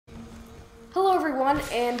Hello everyone,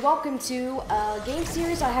 and welcome to a game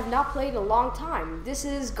series I have not played in a long time. This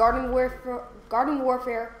is Garden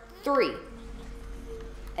Warfare 3.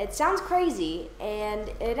 It sounds crazy, and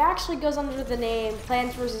it actually goes under the name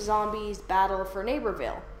Plants vs. Zombies Battle for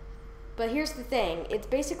Neighborville. But here's the thing, it's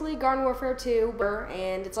basically Garden Warfare 2,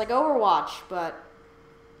 and it's like Overwatch, but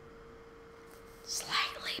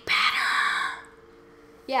slightly better.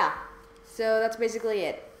 Yeah, so that's basically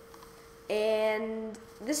it. And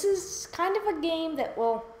this is kind of a game that,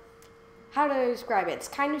 well, how do I describe it? It's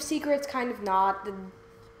kind of secret, it's kind of not. The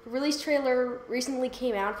release trailer recently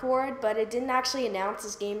came out for it, but it didn't actually announce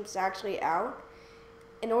this game's actually out.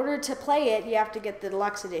 In order to play it, you have to get the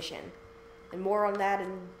deluxe edition. And more on that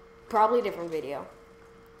in probably a different video.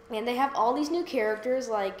 And they have all these new characters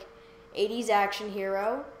like 80s action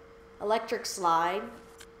hero, electric slide,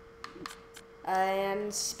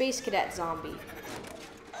 and space cadet zombie.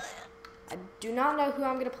 I do not know who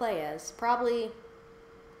I'm going to play as. Probably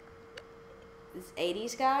this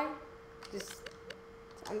 80s guy.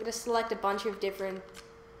 I'm going to select a bunch of different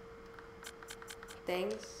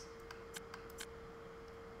things.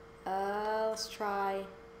 Let's try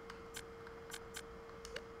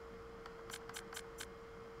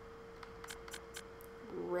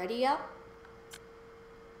ready up.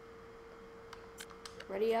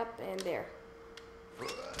 Ready up and there.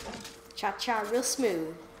 Cha-cha, real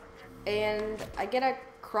smooth. And I get a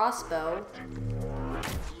crossbow,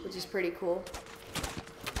 which is pretty cool.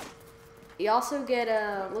 You also get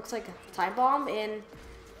a, looks like a time bomb, and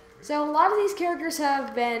so a lot of these characters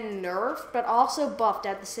have been nerfed, but also buffed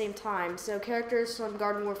at the same time. So characters from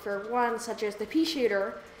Garden Warfare 1, such as the pea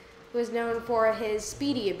shooter, was known for his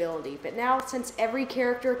speedy ability, but now since every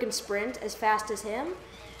character can sprint as fast as him,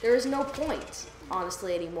 there is no point,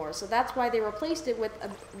 honestly, anymore. So that's why they replaced it with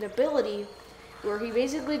an ability where he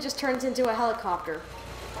basically just turns into a helicopter.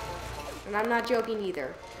 And I'm not joking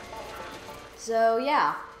either. So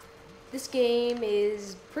yeah, this game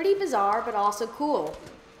is pretty bizarre, but also cool.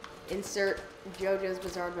 Insert JoJo's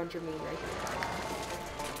Bizarre Adventure meme right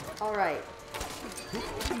here. Alright.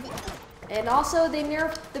 And also, they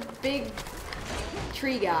nerfed the big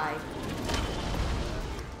tree guy.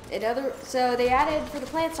 So they added, for the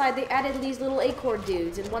plant side, they added these little acorn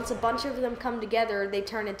dudes, and once a bunch of them come together, they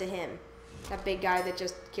turn into him. That big guy that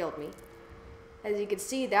just killed me. As you can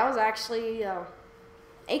see, that was actually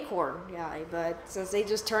acorn guy, but since they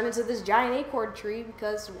just turned into this giant acorn tree,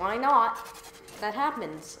 because why not? That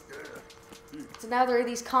happens. So now there are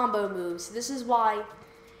these combo moves. This is why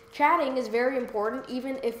chatting is very important,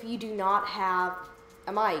 even if you do not have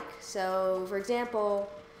a mic. So, for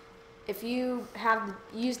example, if you have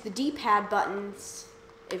used the D-pad buttons,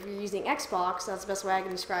 if you're using Xbox, that's the best way I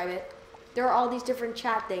can describe it, there are all these different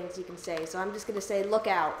chat things you can say. So I'm just going to say look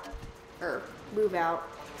out, or move out.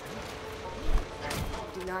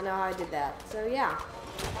 Do not know how I did that. So yeah.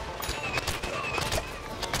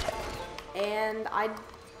 And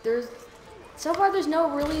so far there's no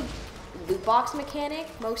really loot box mechanic,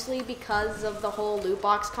 mostly because of the whole loot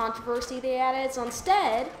box controversy they added. So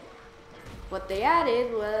instead, what they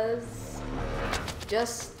added was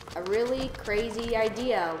just a really crazy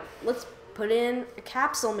idea. Let's put in a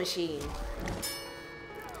capsule machine.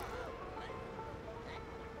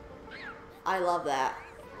 I love that.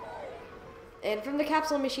 And from the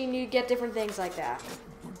capsule machine, you get different things like that.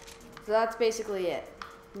 So that's basically it.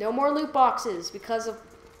 No more loot boxes because of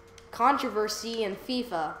controversy in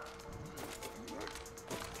FIFA.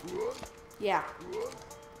 Yeah.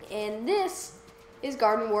 And this is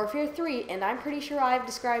Garden Warfare 3, and I'm pretty sure I've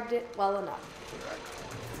described it well enough.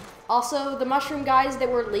 Also, the mushroom guys that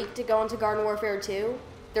were leaked to go into Garden Warfare 2,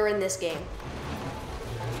 they're in this game.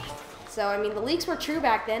 So, I mean, the leaks were true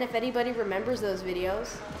back then, if anybody remembers those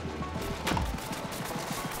videos.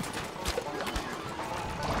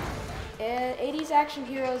 80s action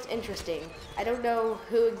hero is interesting. I don't know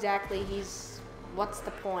who exactly what's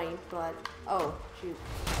the point, but, oh, shoot.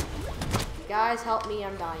 Guys, help me,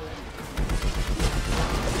 I'm dying.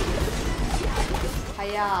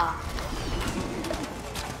 Hiya.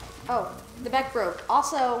 Oh, the mech broke.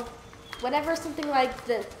 Also, whenever something like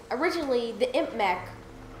originally the imp mech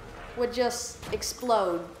would just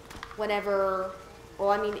explode whenever,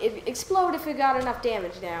 well, I mean, it explode if it got enough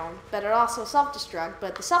damage down, but it also self-destruct,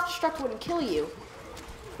 but the self-destruct wouldn't kill you.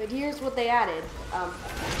 But here's what they added.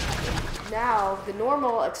 Now, the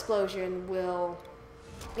normal explosion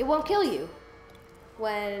it won't kill you.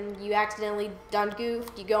 When you accidentally done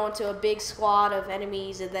goofed, you go into a big squad of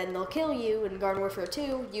enemies and then they'll kill you. In Garden Warfare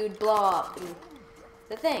 2, you'd blow up and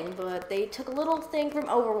the thing. But they took a little thing from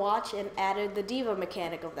Overwatch and added the diva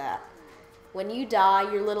mechanic of that. When you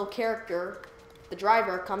die, your little character, the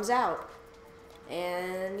driver, comes out.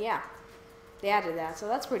 And yeah, they added that, so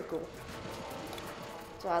that's pretty cool.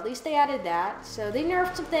 So at least they added that. So they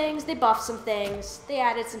nerfed some things, they buffed some things, they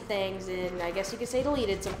added some things, and I guess you could say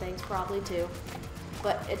deleted some things probably too.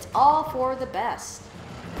 But it's all for the best.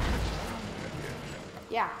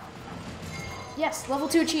 Yeah. Yes, level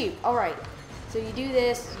 2 achieved. Alright. So you do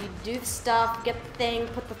this, you do the stuff, get the thing,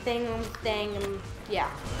 put the thing on the thing, and yeah.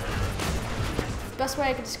 Best way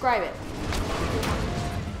I could describe it.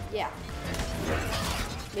 Yeah.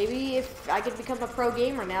 Maybe if I could become a pro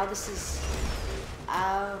gamer now, this is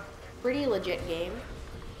a pretty legit game,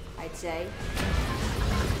 I'd say.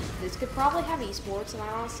 This could probably have esports, and I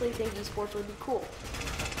honestly think esports would be cool.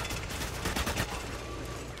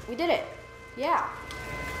 We did it. Yeah.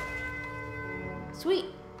 Sweet.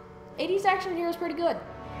 80s action here is pretty good.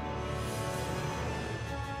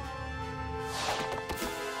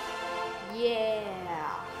 Yeah.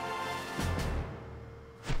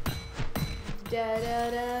 Da da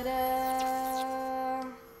da da.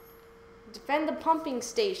 Defend the pumping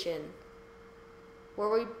station, where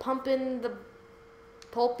we pump in the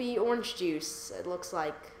pulpy orange juice. It looks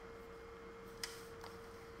like.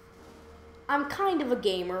 I'm kind of a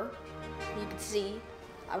gamer. You can see.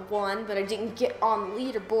 I won, but I didn't get on the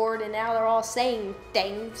leaderboard, and now they're all saying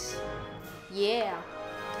things. Yeah.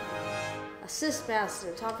 Assist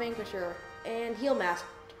Master, Top Vanquisher, and Heal Master.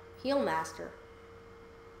 Heal Master.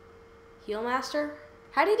 Heal Master?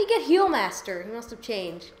 How did he get Heal Master? He must have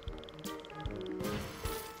changed.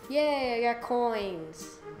 Yay, I got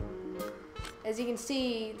coins. As you can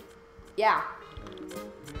see, yeah.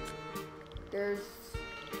 There's,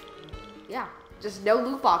 yeah. Just no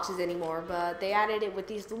loot boxes anymore, but they added it with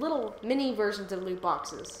these little mini versions of loot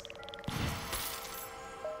boxes.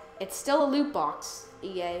 It's still a loot box,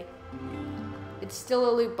 EA. It's still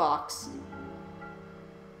a loot box.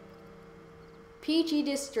 Peachy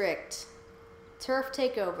District. Turf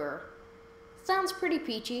Takeover. Sounds pretty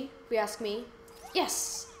peachy, if you ask me.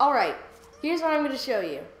 Yes! Alright, here's what I'm going to show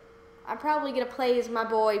you. I'm probably going to play as my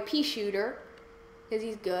boy Pea Shooter, because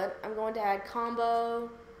he's good. I'm going to add combo,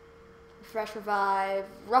 refresh revive,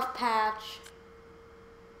 rough patch,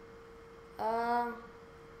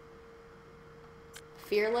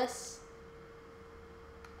 fearless.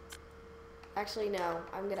 Actually, no.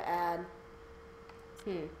 I'm gonna add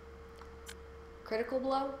critical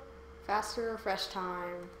blow, faster refresh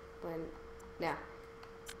time.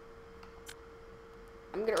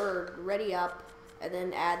 I'm gonna ready up and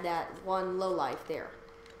then add that one low life there.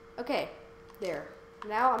 Okay, there.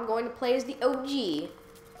 Now I'm going to play as the OG.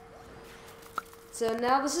 So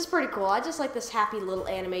now this is pretty cool. I just like this happy little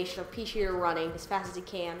animation of Pea Shooter running as fast as he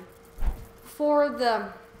can. For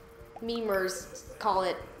the memers call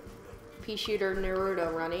it Pea Shooter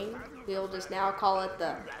Naruto running, we'll just now call it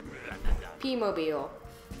the P-Mobile.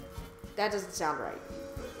 That doesn't sound right.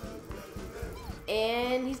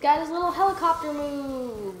 And he's got his little helicopter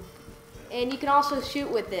move. And you can also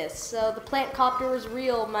shoot with this. So the plant copter is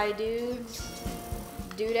real, my dudes.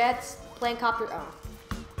 Dudettes. Plant copter. Oh.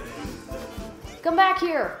 Come back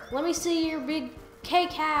here. Let me see your big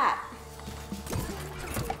K-Cat.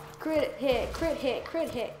 Crit hit, crit hit, crit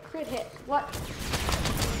hit, crit hit. What?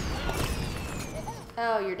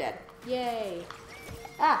 Oh, you're dead. Yay.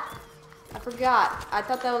 Ah, I forgot. I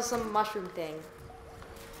thought that was some mushroom thing.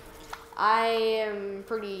 I am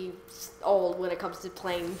pretty old when it comes to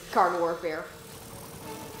playing Garden Warfare.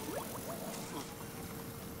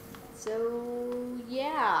 So,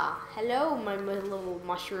 yeah. Hello, my little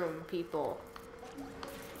mushroom people.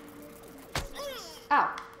 Ow,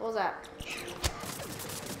 what was that?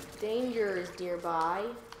 Danger is nearby.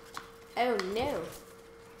 Oh no.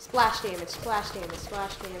 Splash damage, splash damage,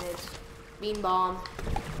 splash damage. Bean bomb.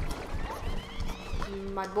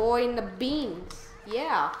 My boy in the beans.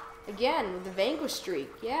 Yeah. Again, with the vanquish streak.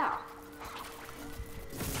 Yeah.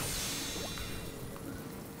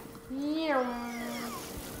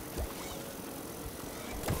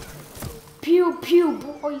 Pew pew,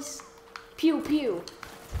 boys. Pew pew.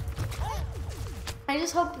 I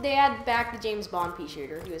just hope they add back the James Bond Pea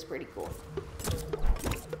Shooter. He was pretty cool.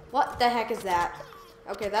 What the heck is that?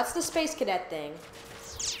 Okay, that's the Space Cadet thing.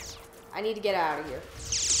 I need to get out of here.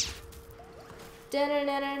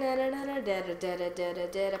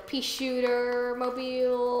 Pea Shooter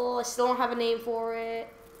Mobile. I still don't have a name for it.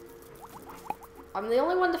 I'm the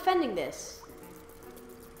only one defending this.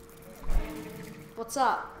 What's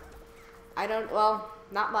up? I don't, well,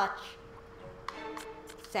 not much.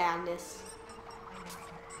 Sadness.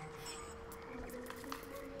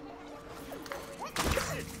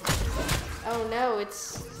 Oh no,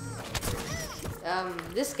 it's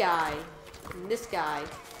this guy. And this guy.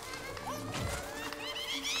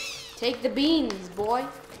 Take the beans, boy.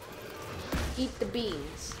 Eat the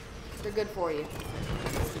beans. They're good for you.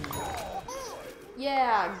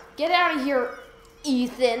 Yeah, get out of here,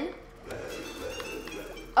 Ethan.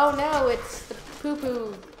 Oh no, it's the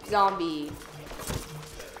poo-poo zombie.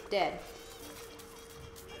 Dead.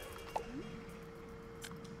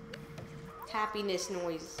 Happiness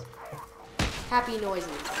noise. Happy noises.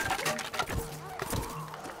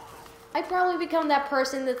 I'd probably become that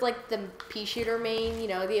person that's like the pea shooter main, you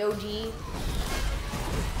know, the OG.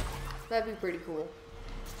 That'd be pretty cool.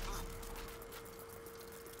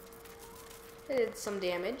 It did some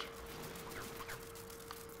damage.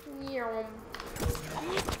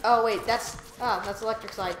 Oh wait, that's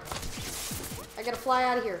electric slide. I gotta fly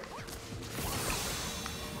out of here.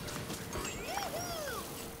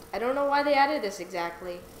 I don't know why they added this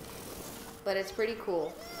exactly, but it's pretty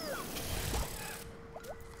cool.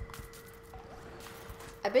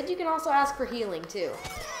 I bet you can also ask for healing too.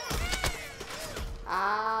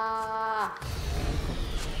 Ah.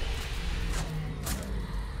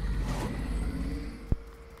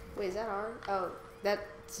 Wait, is that hard? Oh,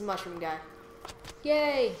 that's the mushroom guy.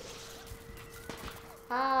 Yay!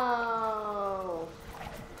 Oh.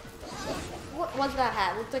 What was that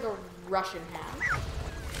hat? It looked like a Russian hat.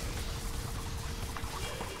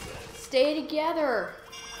 Stay together.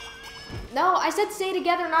 No, I said stay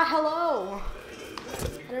together, not hello.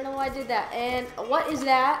 I don't know why I did that. And what is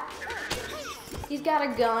that? He's got a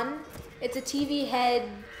gun. It's a TV head.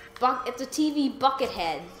 It's a TV bucket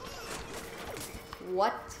head.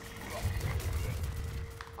 What?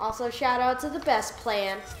 Also, shout out to the best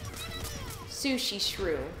plant, Sushi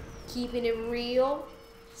Shroom. Keeping it real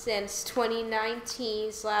since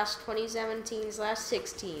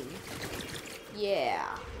 2019/2017/16.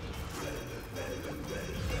 Yeah.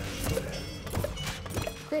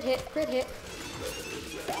 Crit hit, crit hit.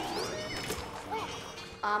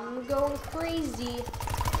 I'm going crazy.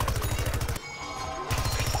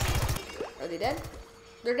 Are they dead?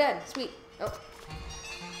 They're dead. Sweet. Oh.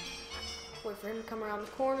 Wait for him to come around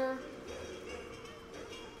the corner.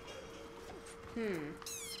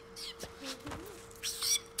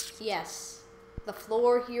 Yes. The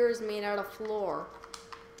floor here is made out of floor.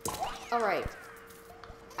 Alright.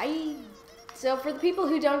 So for the people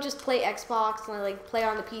who don't just play Xbox and like play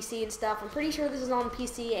on the PC and stuff, I'm pretty sure this is on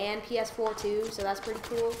PC and PS4 too, so that's pretty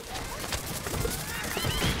cool.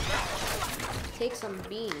 Take some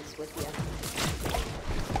beans with you.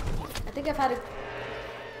 I think I'm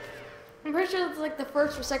pretty sure it's like the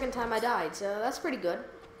first or second time I died, so that's pretty good.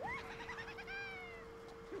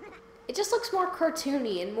 It just looks more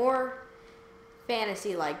cartoony and more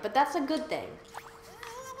fantasy-like, but that's a good thing.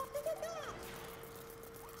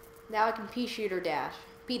 Now I can pea shoot or dash.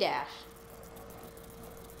 P-dash.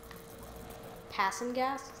 Passing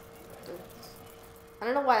gas? I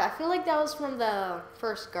don't know why. I feel like that was from the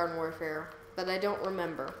first Garden Warfare, but I don't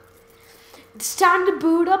remember. It's time to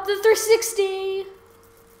boot up the 360!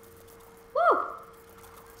 Woo!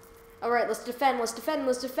 Alright, let's defend, let's defend,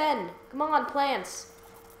 let's defend. Come on, plants.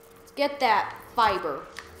 Let's get that fiber.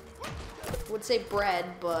 I would say bread,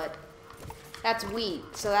 but that's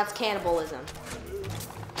wheat, so that's cannibalism.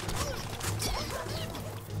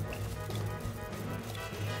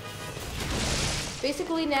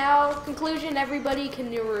 Basically now, conclusion, everybody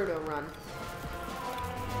can Naruto run.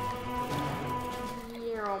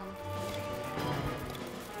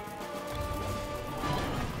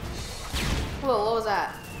 Whoa, what was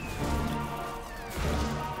that?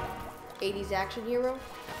 80s action hero?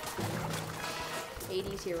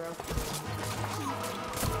 80s hero.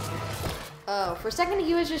 Oh, for a second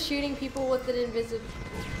he was just shooting people with an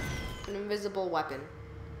invisible weapon.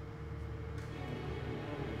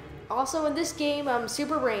 Also in this game,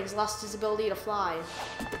 Super Brains lost his ability to fly.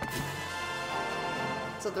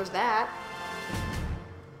 So there's that.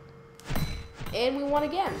 And we won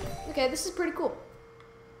again. Okay, this is pretty cool.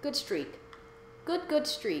 Good streak. Good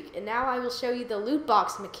streak. And now I will show you the loot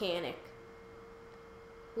box mechanic.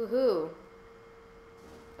 Woohoo.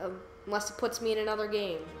 Unless it puts me in another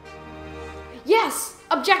game. Yes!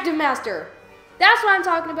 Objective Master! That's what I'm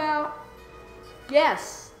talking about!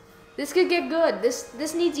 Yes! This could get good.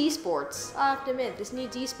 This needs esports. I have to admit, this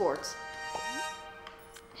needs esports.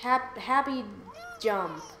 Happy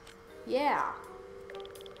jump. Yeah.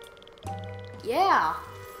 Yeah.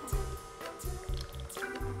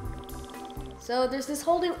 So there's this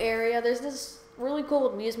whole new area. There's this really cool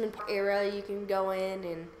amusement area you can go in,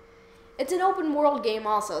 and it's an open world game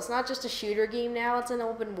also. It's not just a shooter game now. It's an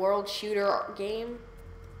open world shooter game.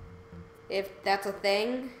 If that's a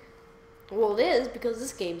thing. Well, it is because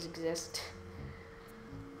this games exist.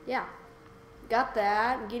 Yeah. got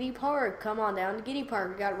that. Giddy Park. Come on down to Giddy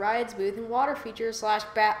Park. We got rides, booth, and water features slash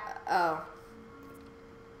oh.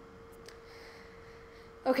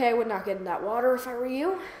 Okay, I would not get in that water if I were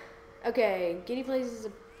you. Okay, Giddy Place is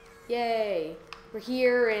a... Yay. We're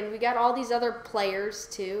here, and we got all these other players,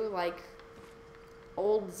 too, like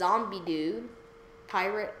old zombie dude,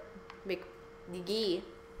 Pirate McGee.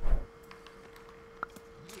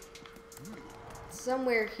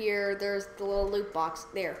 Somewhere here, there's the little loot box.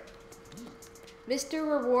 There. Mr.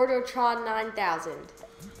 Rewardotron 9000.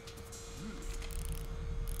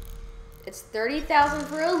 It's 30,000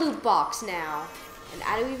 for a loot box now. And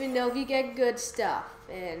I don't even know if you get good stuff.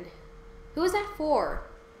 And who is that for?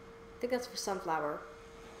 I think that's for Sunflower.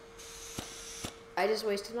 I just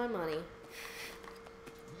wasted my money.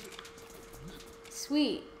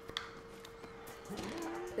 Sweet.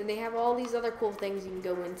 Then they have all these other cool things you can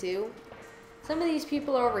go into. Some of these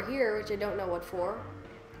people are over here, which I don't know what for.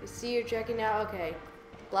 You see you're checking out, okay.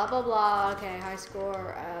 Blah, blah, blah, okay, high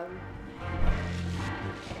score.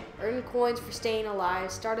 Earn coins for staying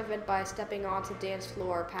alive. Start event by stepping onto dance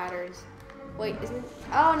floor patterns. Wait, isn't it?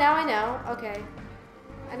 Oh, now I know. Okay.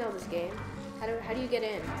 I know this game. How do you get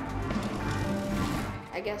in?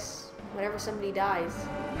 I guess whenever somebody dies.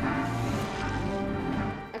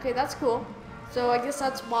 Okay, that's cool. So I guess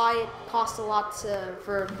that's why it costs a lot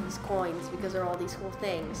for these coins, because there are all these cool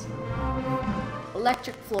things.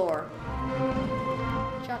 Electric floor.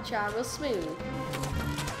 Cha-cha, real smooth.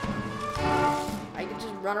 I can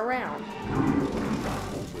just run around.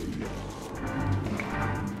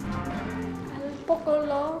 Poco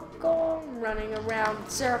loco, running around in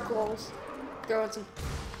circles, throwing some.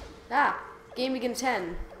 Game begin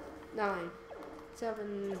 10, 9,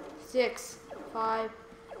 7, 6, 5,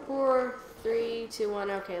 4, 3, 2,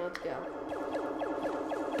 1. Okay, let's go.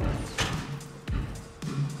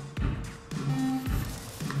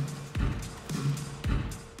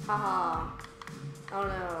 Haha. Oh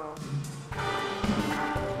no.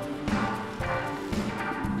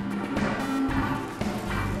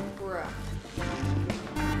 Bruh.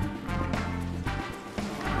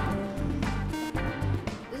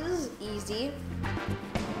 This is easy.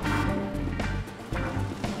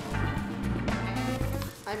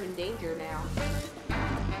 I'm in danger now.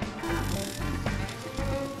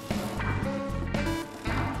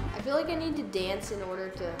 I feel like I need to dance in order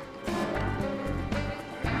to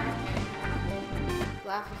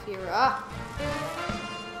laugh if you're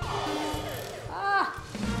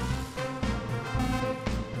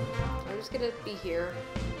I'm just gonna be here.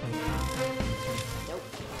 Nope.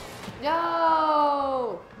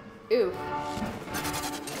 No! Ooh.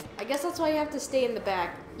 I guess that's why you have to stay in the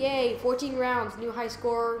back. Yay, 14 rounds, new high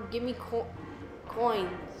score. Give me coins.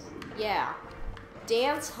 Yeah.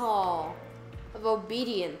 Dance Hall of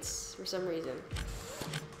Obedience for some reason.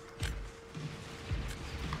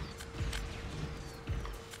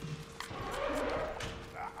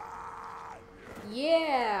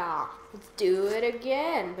 Yeah, let's do it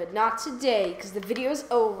again, but not today, because the video's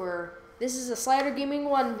over. This is a Slider Gaming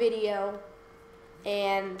 1 video,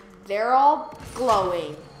 and they're all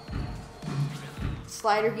glowing.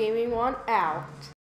 Slider Gaming 1 out.